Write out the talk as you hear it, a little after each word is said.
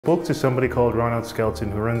Spoke to somebody called Ronald Skelton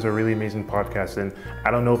who runs a really amazing podcast, and I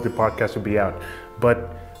don't know if the podcast will be out,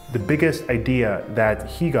 but the biggest idea that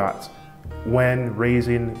he got when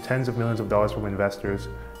raising tens of millions of dollars from investors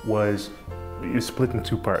was split in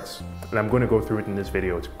two parts, and I'm going to go through it in this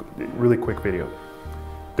video. It's a really quick video.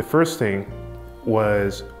 The first thing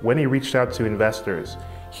was when he reached out to investors,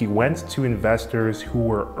 he went to investors who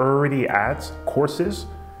were already at courses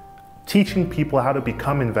teaching people how to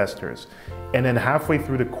become investors. And then halfway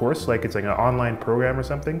through the course, like it's like an online program or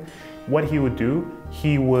something, what he would do,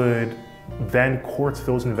 he would then court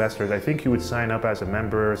those investors. I think he would sign up as a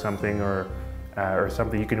member or something, or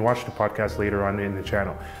something. You can watch the podcast later on in the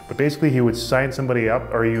channel. But basically he would sign somebody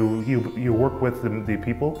up, or you work with the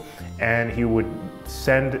people, and he would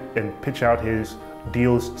send and pitch out his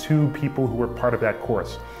deals to people who were part of that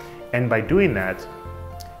course. And by doing that,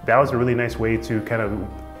 that was a really nice way to kind of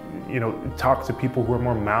talk to people who are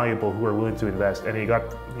more malleable, who are willing to invest. And he got,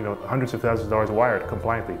 hundreds of thousands of dollars wired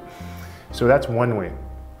compliantly. So that's one way.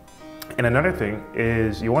 And another thing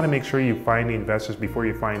is you want to make sure you find the investors before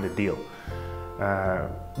you find the deal.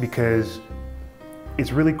 Because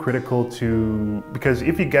it's really critical because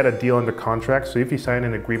if you get a deal under contract, so if you sign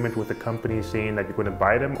an agreement with a company saying that you're going to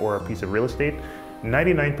buy them or a piece of real estate,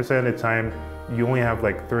 99% of the time, you only have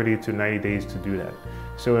like 30 to 90 days to do that.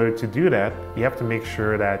 So to do that, you have to make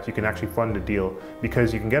sure that you can actually fund the deal,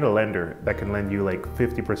 because you can get a lender that can lend you like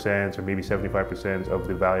 50% or maybe 75% of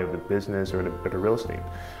the value of the business or the real estate.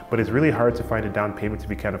 But it's really hard to find a down payment if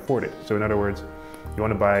you can't afford it. So in other words, you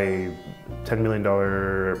want to buy a $10 million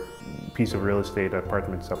piece of real estate,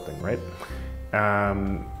 apartment, something, right?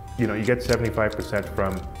 You get 75%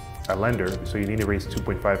 from a lender, so you need to raise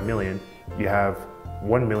 2.5 million. You have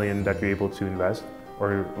 1 million that you're able to invest,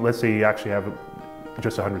 or let's say you actually have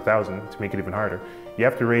just 100,000 to make it even harder. You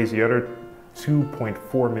have to raise the other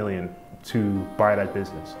 2.4 million to buy that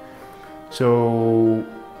business. So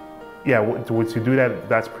yeah, to do that,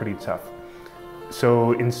 that's pretty tough.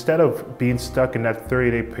 So instead of being stuck in that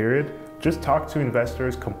 30-day period, just talk to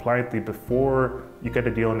investors compliantly before you get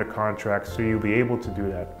a deal under contract, so you'll be able to do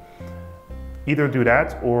that. Either do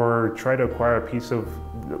that or try to acquire a piece of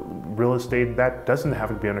real estate that doesn't have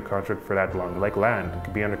to be under contract for that long, like land. It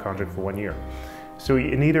could be under contract for 1 year. So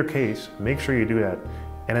in either case, make sure you do that.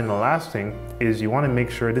 And then the last thing is you want to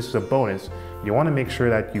make sure, this is a bonus, you want to make sure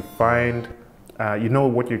that you find, you know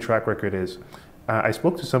what your track record is. I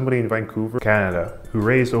spoke to somebody in Vancouver, Canada, who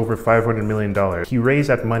raised over $500 million. He raised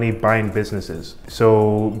that money buying businesses.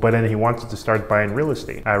 But then he wanted to start buying real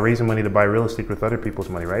estate, raising money to buy real estate with other people's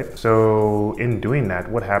money, right? So in doing that,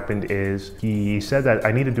 what happened is he said that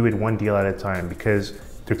I need to do it one deal at a time, because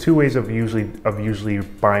there are two ways of usually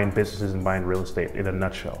buying businesses and buying real estate in a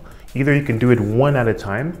nutshell. Either you can do it one at a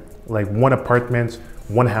time, like one apartment,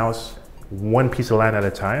 one house, one piece of land at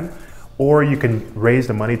a time, or you can raise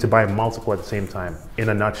the money to buy multiple at the same time, in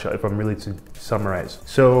a nutshell, if I'm really to summarize.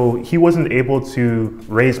 So he wasn't able to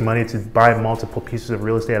raise money to buy multiple pieces of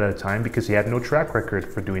real estate at a time because he had no track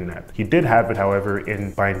record for doing that. He did have it, however,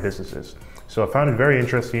 in buying businesses. So I found it very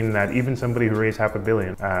interesting that even somebody who raised $500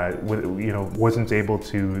 million, wasn't able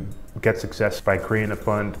to get success by creating a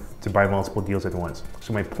fund to buy multiple deals at once.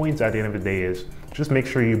 So my point at the end of the day is just make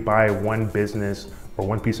sure you buy one business or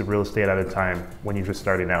one piece of real estate at a time when you're just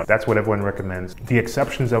starting out. That's what everyone recommends. The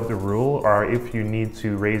exceptions of the rule are if you need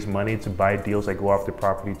to raise money to buy deals that go off the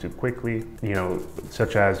property too quickly,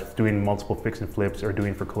 such as doing multiple fix and flips or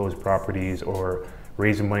doing foreclosed properties, or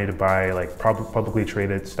raising money to buy like publicly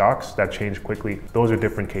traded stocks that change quickly. Those are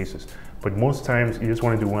different cases. But most times you just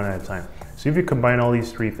want to do one at a time. So if you combine all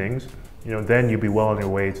these three things, then you'll be well on your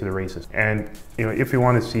way to the races. And if you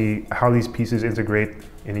want to see how these pieces integrate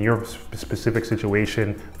in your specific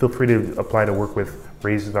situation, feel free to apply to work with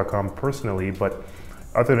Raises.com personally. But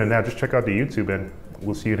other than that, just check out the YouTube, and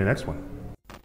we'll see you in the next one.